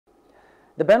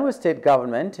The Benue State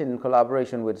government, in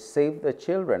collaboration with Save the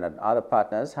Children and other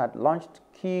partners, had launched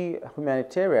key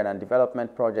humanitarian and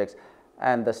development projects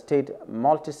and the State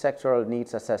Multisectoral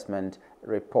Needs Assessment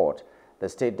report. The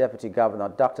State Deputy Governor,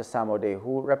 Dr. Sam Ode,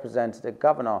 who represents the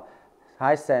Governor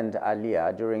Hyacinth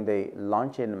Alia during the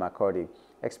launch in Makurdi,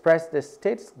 expressed the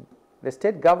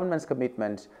state government's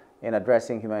commitment in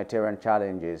addressing humanitarian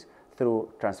challenges through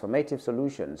transformative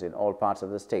solutions in all parts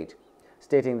of the state,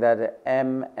 stating that the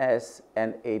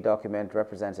MSNA document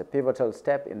represents a pivotal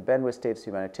step in Benue State's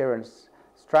humanitarian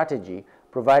strategy,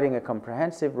 providing a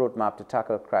comprehensive roadmap to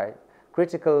tackle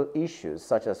critical issues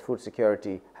such as food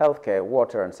security, healthcare,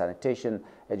 water and sanitation,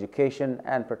 education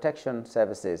and protection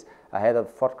services ahead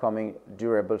of forthcoming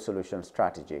durable solution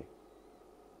strategy.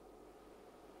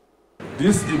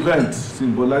 This event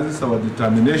symbolizes our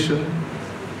determination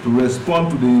to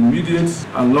respond to the immediate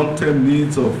and long-term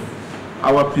needs of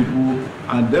our people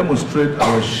and demonstrate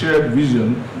our shared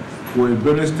vision for a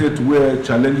Benue State where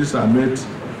challenges are met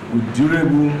with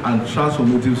durable and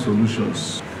transformative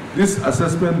solutions. This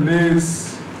assessment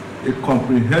lays a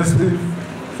comprehensive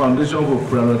foundation for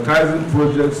prioritizing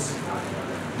projects,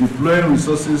 deploying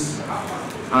resources,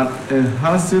 and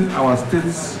enhancing our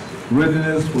state's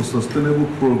readiness for sustainable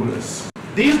progress.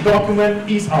 This document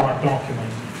is our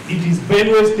document. It is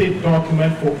Benue State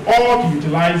document for all to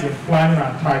utilize in planning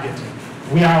and targeting.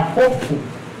 We are hopeful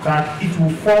that it will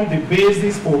form the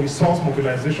basis for resource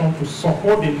mobilization to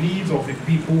support the needs of the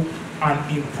people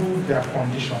and improve their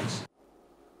conditions.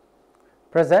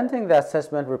 Presenting the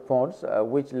assessment report,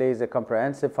 which lays a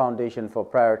comprehensive foundation for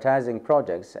prioritizing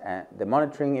projects, the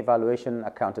Monitoring, Evaluation,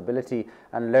 Accountability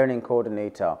and Learning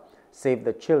Coordinator, Save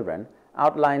the Children,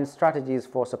 outlines strategies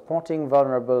for supporting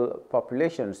vulnerable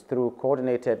populations through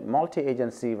coordinated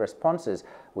multi-agency responses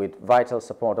with vital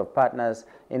support of partners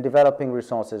in developing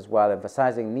resources while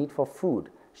emphasizing need for food,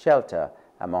 shelter,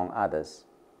 among others.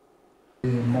 The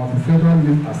multisectoral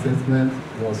needs assessment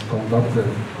was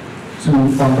conducted to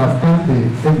understand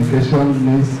the education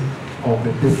needs of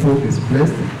the people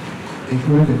displaced,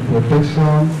 including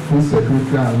protection, food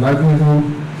security and livelihood,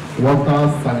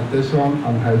 water, sanitation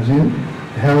and hygiene,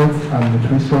 health and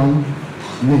nutrition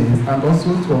needs, and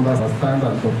also to understand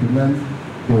and document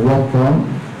the work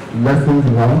done, lessons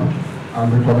learned,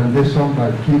 and recommendations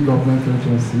by key government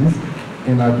agencies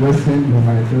in addressing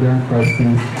humanitarian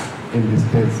crises in the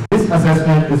states. This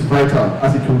assessment is vital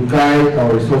as it will guide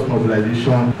our resource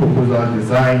mobilization, proposal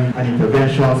design, and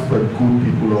interventions for the good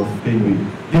people of Benue.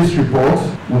 This report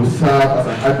will serve as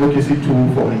an advocacy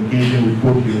tool for engaging with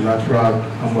both unilateral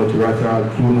and multilateral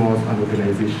donors and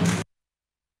organizations.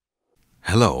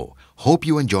 Hello, hope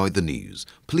you enjoyed the news.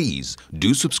 Please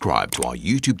do subscribe to our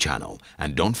YouTube channel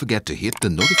and don't forget to hit the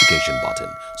notification button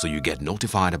so you get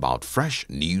notified about fresh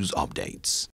news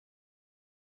updates.